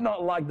Sapphira did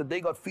not like that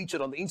they got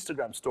featured on the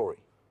Instagram story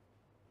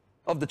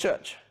of the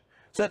church.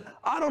 Said,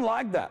 I don't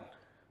like that.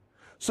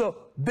 So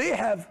they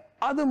have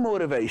other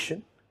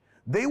motivation.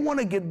 They want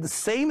to get the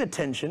same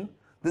attention,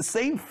 the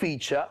same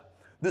feature,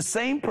 the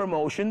same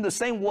promotion, the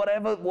same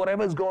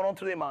whatever is going on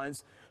through their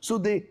minds. So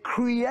they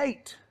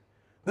create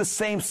the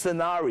same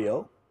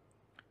scenario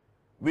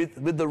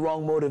with the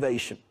wrong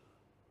motivation.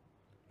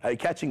 Are you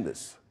catching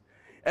this?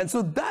 And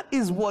so that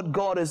is what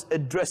God is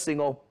addressing,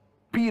 or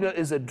Peter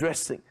is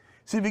addressing.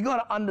 See, we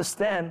got to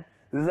understand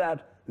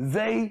that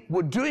they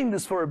were doing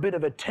this for a bit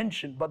of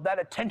attention, but that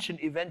attention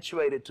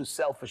eventuated to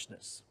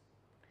selfishness.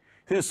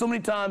 There's so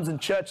many times in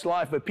church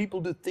life where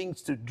people do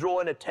things to draw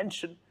in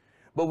attention,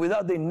 but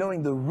without them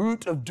knowing the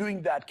root of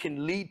doing that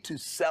can lead to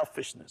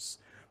selfishness.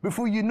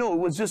 Before you know, it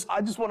was just,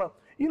 I just want to,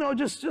 I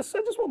just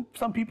want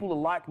some people to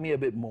like me a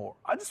bit more.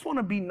 I just want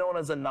to be known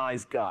as a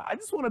nice guy. I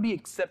just want to be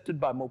accepted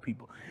by more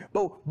people.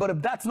 But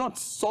if that's not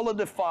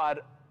solidified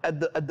in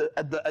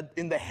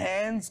the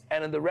hands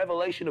and in the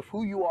revelation of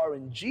who you are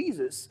in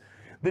Jesus,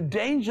 the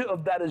danger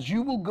of that is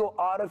you will go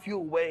out of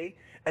your way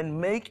and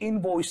make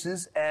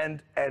invoices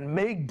and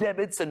make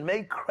debits and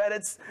make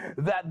credits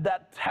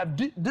that have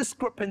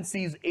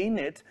discrepancies in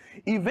it,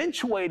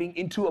 eventuating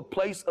into a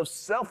place of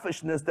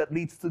selfishness that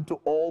leads to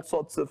all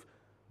sorts of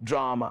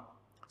drama.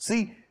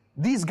 See,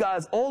 these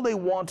guys, all they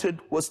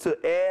wanted was to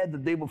air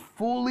that they were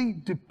fully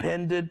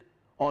dependent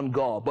on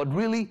God, but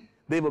really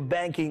they were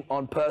banking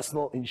on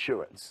personal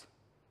insurance.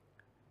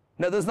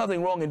 Now, there's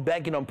nothing wrong in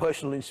banking on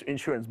personal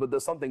insurance, but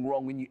there's something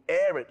wrong when you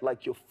air it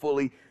like you're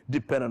fully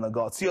dependent on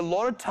God. See, a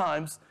lot of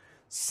times,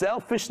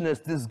 selfishness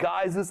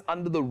disguises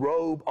under the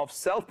robe of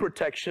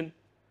self-protection,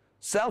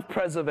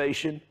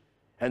 self-preservation,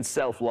 and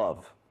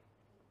self-love.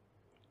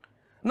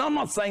 Now, I'm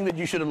not saying that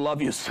you shouldn't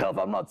love yourself.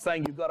 I'm not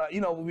saying you've got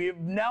to,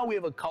 now we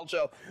have a culture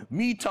of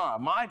me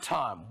time, my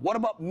time. What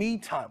about me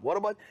time? What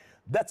about,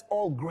 that's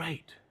all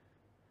great.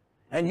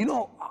 And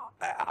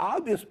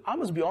I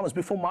must be honest,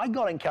 before my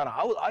God encounter,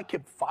 I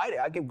kept fighting.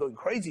 I kept going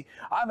crazy.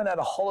 I haven't had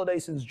a holiday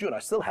since June. I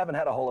still haven't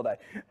had a holiday.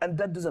 And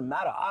that doesn't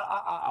matter.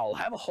 I'll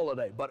have a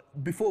holiday. But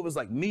before it was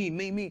like me.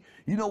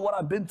 You know what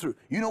I've been through.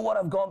 You know what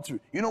I've gone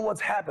through. You know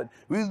what's happened.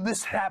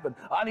 This happened.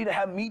 I need to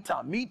have me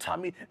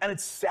time. And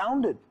it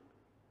sounded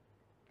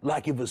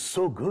like it was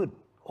so good.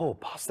 Oh,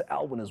 Pastor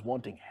Alvin is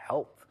wanting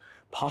health.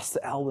 Pastor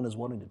Alvin is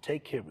wanting to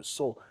take care of his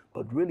soul.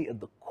 But really at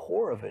the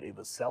core of it, it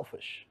was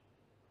selfish.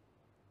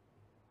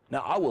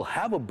 Now, I will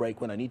have a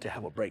break when I need to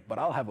have a break, but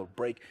I'll have a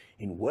break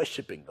in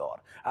worshiping God.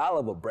 I'll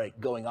have a break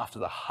going after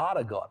the heart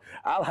of God.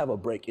 I'll have a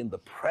break in the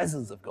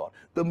presence of God.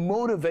 The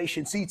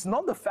motivation, see, it's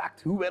not the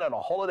fact who went on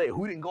a holiday,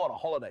 who didn't go on a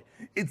holiday.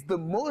 It's the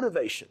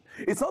motivation.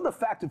 It's not the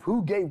fact of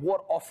who gave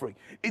what offering.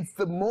 It's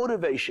the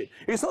motivation.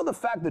 It's not the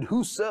fact that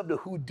who served or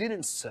who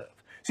didn't serve.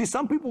 See,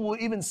 some people will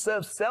even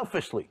serve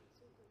selfishly.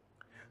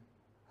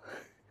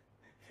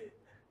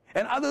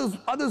 And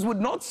others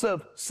would not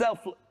serve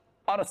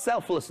out of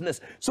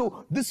selflessness.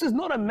 So this is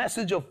not a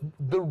message of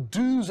the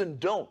do's and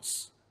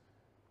don'ts.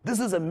 This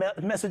is a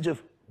message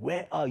of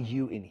where are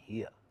you in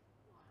here?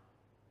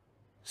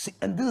 See,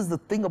 and this is the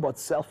thing about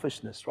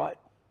selfishness, right?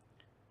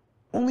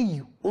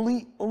 Only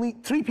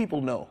 3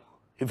 people know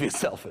if you're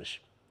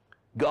selfish.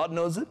 God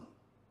knows it,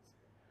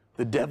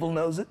 the devil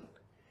knows it,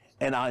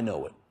 and I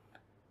know it.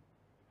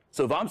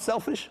 So if I'm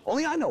selfish,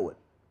 only I know it.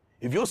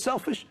 If you're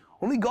selfish,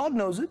 only God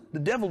knows it, the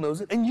devil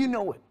knows it, and you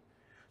know it.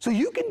 So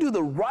you can do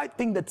the right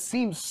thing that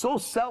seems so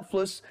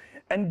selfless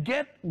and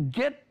get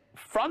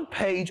front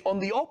page on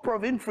the Oprah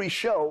Winfrey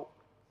show,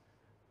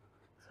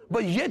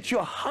 but yet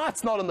your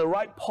heart's not in the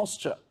right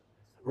posture,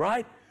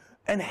 right?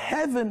 And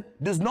heaven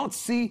does not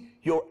see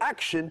your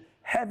action,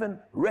 heaven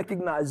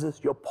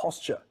recognizes your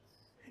posture.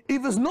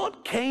 It was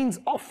not Cain's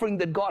offering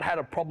that God had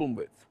a problem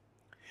with.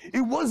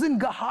 It wasn't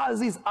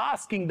Gehazi's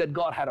asking that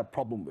God had a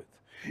problem with.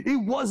 It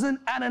wasn't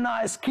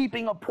Ananias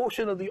keeping a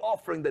portion of the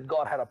offering that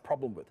God had a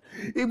problem with.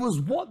 It was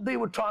what they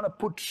were trying to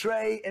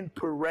portray and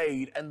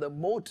parade and the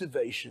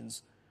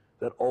motivations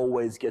that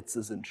always gets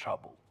us in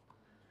trouble.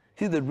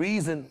 See, the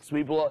reason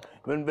people are,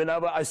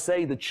 whenever I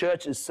say the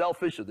church is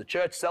selfish or the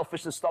church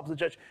selfishness stops the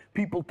church,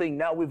 people think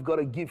now we've got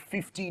to give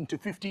 15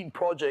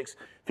 projects,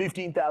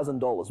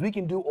 $15,000. We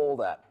can do all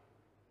that.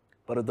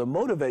 But if the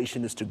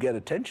motivation is to get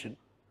attention,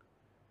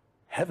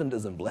 heaven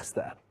doesn't bless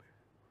that.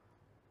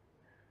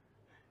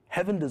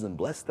 Heaven doesn't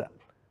bless that.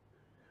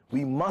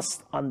 We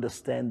must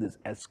understand this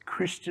as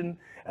Christian,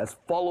 as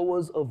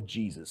followers of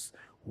Jesus.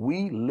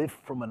 We live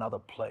from another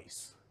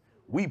place.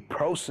 We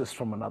process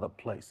from another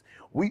place.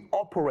 We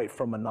operate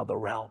from another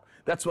realm.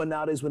 That's why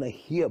nowadays when I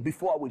hear,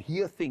 before I would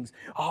hear things,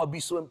 oh, I'd be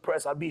so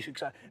impressed, I'd be so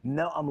excited.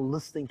 Now I'm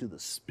listening to the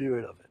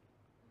spirit of it.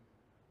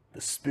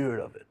 The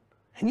spirit of it.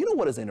 And you know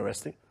what is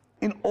interesting?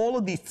 In all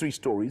of these 3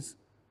 stories,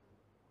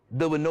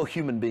 there were no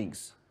human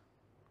beings.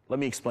 Let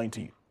me explain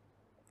to you.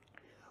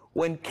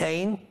 When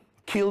Cain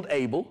killed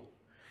Abel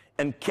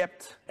and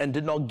kept and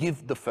did not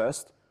give the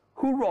first,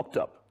 who rocked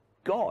up?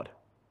 God.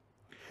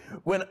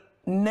 When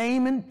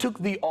Naaman took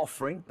the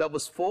offering that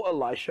was for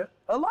Elisha,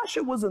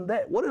 Elisha wasn't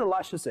there. What did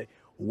Elisha say?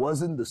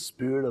 Wasn't the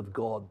Spirit of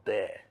God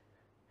there?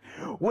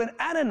 When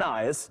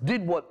Ananias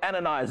did what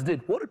Ananias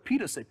did, what did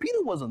Peter say?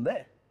 Peter wasn't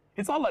there.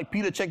 It's not like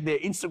Peter checked their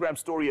Instagram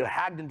story or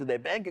hacked into their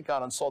bank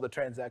account and saw the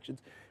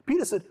transactions.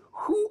 Peter said,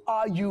 who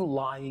are you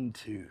lying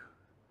to?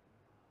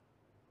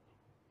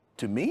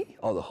 To me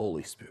or the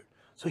Holy Spirit?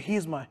 So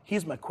here's my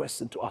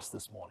question to us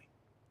this morning.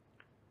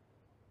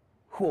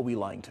 Who are we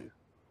lying to?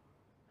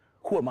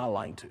 Who am I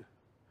lying to?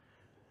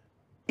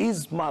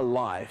 Is my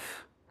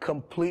life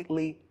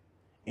completely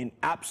in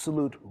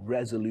absolute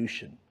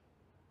resolution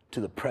to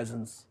the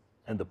presence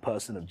and the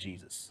person of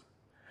Jesus?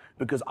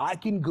 Because I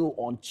can go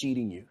on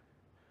cheating you.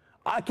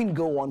 I can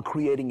go on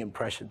creating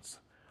impressions.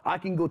 I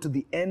can go to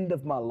the end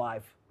of my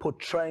life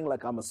portraying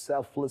like I'm a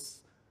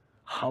selfless,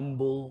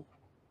 humble,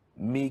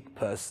 meek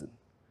person.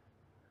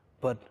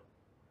 But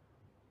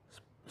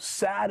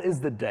sad is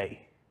the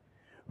day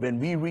when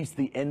we reach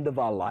the end of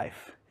our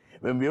life,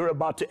 when we're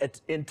about to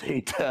enter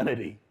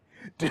eternity,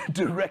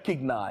 to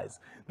recognize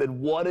that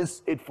what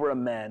is it for a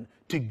man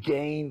to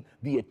gain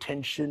the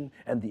attention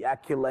and the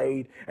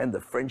accolade and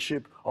the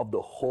friendship of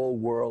the whole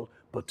world,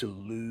 but to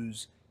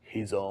lose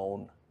his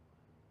own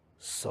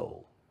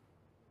soul.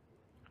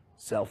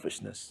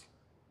 Selfishness.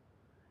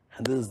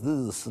 And this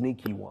is a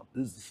sneaky one.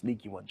 This is a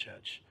sneaky one,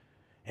 church.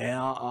 And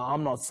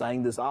I'm not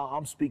saying this.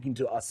 I'm speaking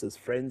to us as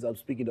friends. I'm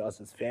speaking to us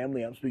as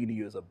family. I'm speaking to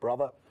you as a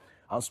brother.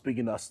 I'm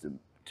speaking to us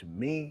to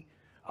me.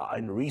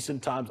 In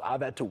recent times,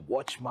 I've had to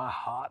watch my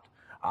heart.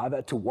 I've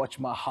had to watch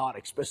my heart,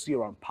 especially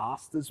around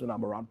pastors. When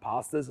I'm around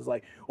pastors, it's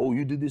like, oh,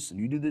 you do this and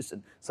you do this.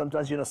 And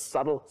sometimes,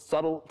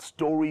 subtle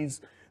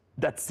stories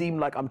that seem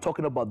like I'm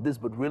talking about this,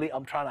 but really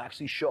I'm trying to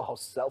actually show how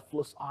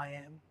selfless I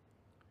am.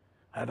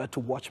 I've had to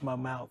watch my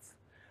mouth.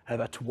 I've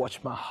had to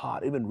watch my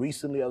heart. Even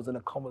recently, I was in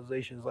a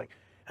conversation. It's like,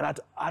 and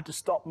I had to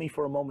stop me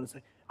for a moment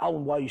and say,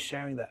 Alwyn, why are you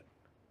sharing that?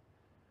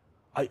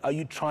 Are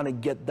you trying to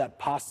get that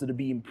pastor to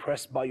be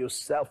impressed by your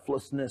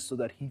selflessness so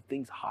that he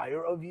thinks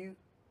higher of you?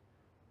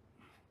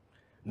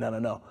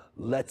 No.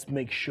 Let's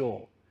make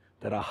sure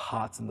that our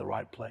heart's in the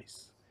right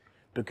place.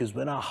 Because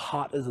when our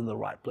heart is in the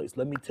right place,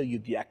 let me tell you,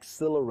 the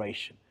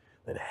acceleration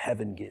that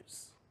heaven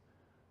gives,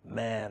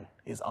 man,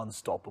 is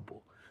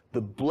unstoppable.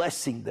 The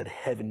blessing that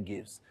heaven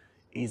gives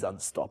is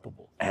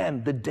unstoppable.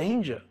 And the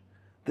danger,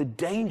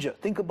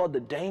 think about the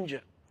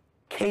danger.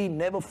 Cain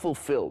never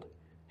fulfilled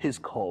his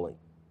calling.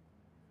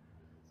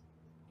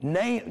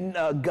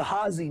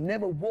 Gehazi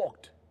never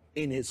walked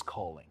in his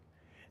calling.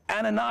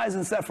 Ananias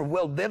and Sapphira,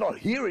 well, they're not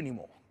here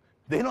anymore.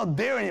 They're not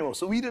there anymore.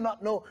 So we do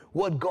not know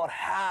what God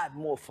had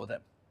more for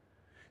them.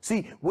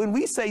 See, when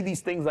we say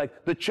these things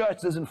like the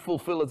church doesn't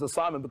fulfill its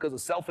assignment because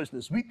of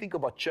selfishness, we think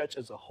about church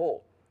as a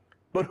whole.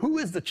 But who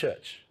is the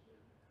church?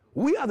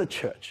 We are the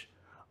church.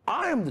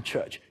 I am the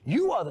church.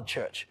 You are the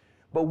church.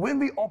 But when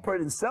we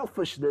operate in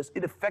selfishness,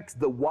 it affects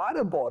the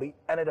wider body,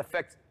 and it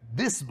affects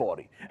this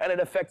body, and it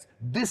affects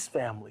this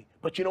family.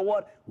 But you know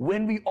what?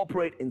 When we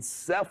operate in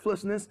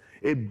selflessness,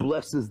 it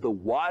blesses the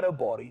wider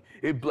body,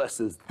 it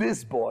blesses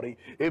this body,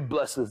 it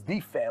blesses the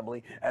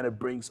family, and it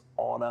brings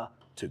honor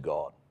to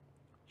God.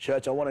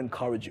 Church, I want to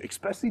encourage you,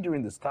 especially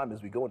during this time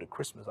as we go into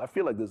Christmas. I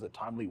feel like there's a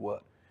timely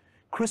word.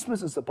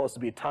 Christmas is supposed to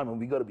be a time when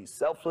we got to be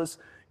selfless,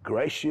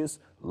 gracious,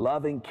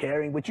 loving,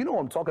 caring. But you know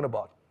what I'm talking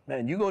about.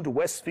 Man, you go to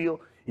Westfield,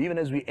 even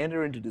as we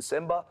enter into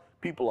December,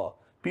 people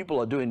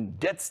are doing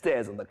death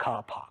stares in the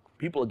car park.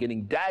 People are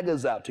getting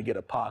daggers out to get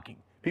a parking.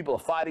 People are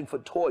fighting for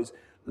toys.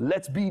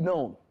 Let's be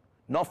known,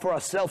 not for our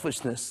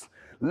selfishness.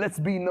 Let's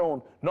be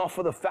known, not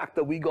for the fact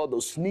that we got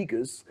those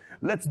sneakers.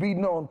 Let's be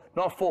known,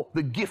 not for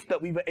the gift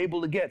that we were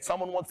able to get.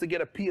 Someone wants to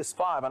get a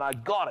PS5 and I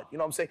got it. You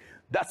know what I'm saying?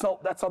 That's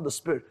not the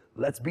spirit.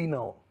 Let's be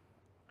known.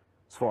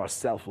 It's for our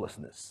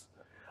selflessness.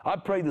 I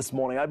prayed this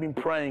morning. I've been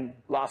praying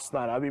last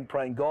night. I've been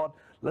praying, God,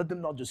 let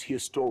them not just hear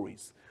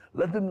stories.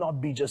 Let them not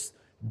be just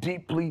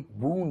deeply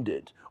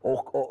wounded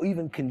or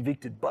even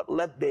convicted, but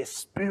let their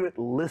spirit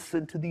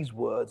listen to these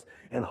words.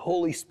 And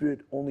Holy Spirit,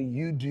 only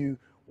you do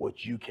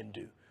what you can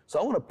do. So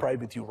I want to pray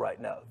with you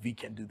right now. We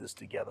can do this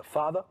together.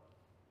 Father,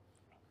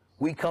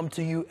 we come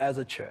to you as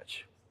a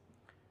church.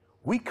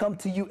 We come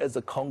to you as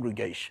a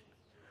congregation.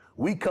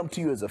 We come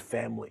to you as a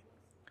family.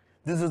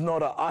 This is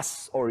not a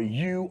us or a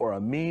you or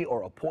a me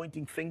or a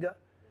pointing finger.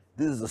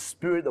 This is a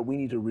spirit that we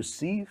need to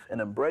receive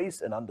and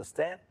embrace and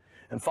understand.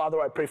 And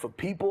Father, I pray for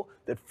people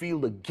that feel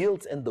the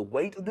guilt and the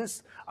weight of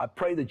this. I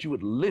pray that you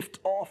would lift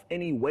off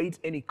any weight,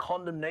 any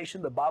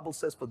condemnation. The Bible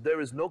says, for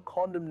there is no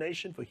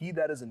condemnation for he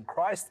that is in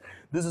Christ.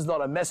 This is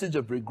not a message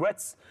of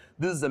regrets.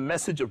 This is a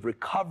message of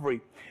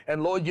recovery.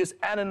 And Lord, yes,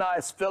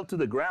 Ananias fell to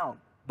the ground.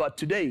 But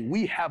today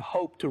we have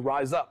hope to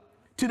rise up.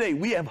 Today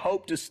we have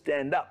hope to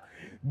stand up.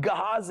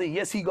 Gehazi,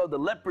 yes, he got the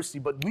leprosy,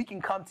 but we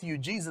can come to you,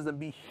 Jesus, and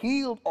be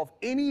healed of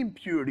any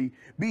impurity,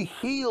 be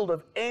healed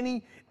of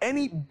any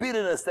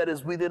bitterness that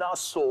is within our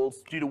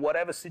souls due to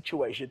whatever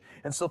situation.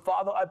 And so,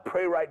 Father, I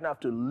pray right now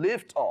to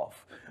lift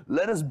off.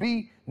 Let us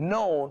be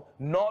known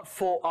not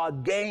for our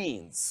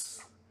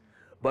gains,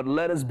 but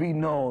let us be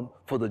known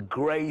for the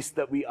grace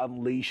that we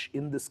unleash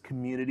in this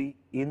community,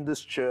 in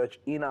this church,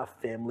 in our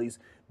families,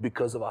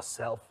 because of our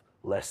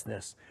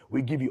selflessness.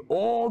 We give you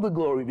all the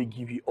glory. We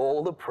give you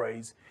all the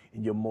praise.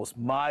 In your most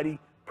mighty,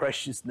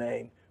 precious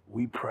name,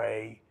 we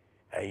pray.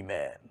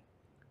 Amen.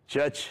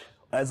 Church,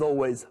 as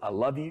always, I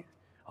love you.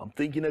 I'm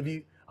thinking of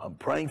you. I'm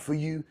praying for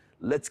you.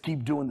 Let's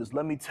keep doing this.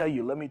 Let me tell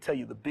you,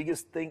 the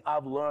biggest thing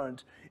I've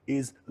learned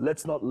is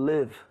let's not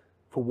live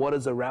for what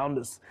is around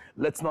us.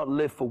 Let's not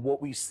live for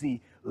what we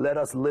see. Let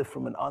us live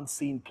from an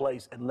unseen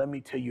place. And let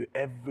me tell you,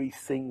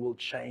 everything will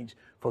change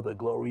for the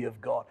glory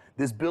of God.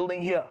 This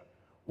building here,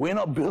 we're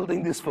not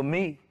building this for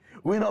me.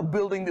 We're not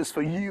building this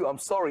for you. I'm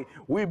sorry.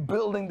 We're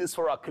building this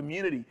for our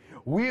community.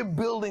 We're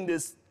building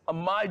this.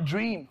 My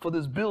dream for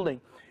this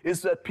building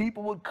is that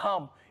people would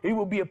come. It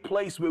would be a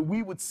place where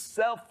we would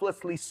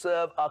selflessly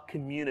serve our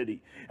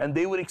community, and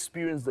they would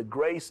experience the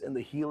grace and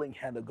the healing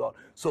hand of God.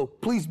 So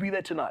please be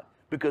there tonight,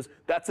 because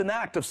that's an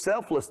act of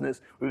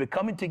selflessness. We're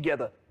coming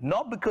together,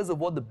 not because of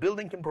what the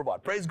building can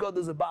provide. Praise God,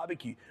 there's a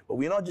barbecue, but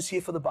we're not just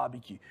here for the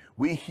barbecue.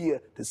 We're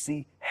here to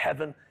see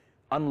heaven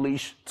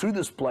unleashed through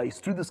this place,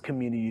 through this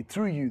community,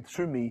 through you,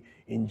 through me,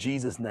 in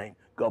Jesus' name.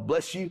 God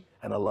bless you,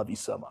 and I love you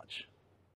so much.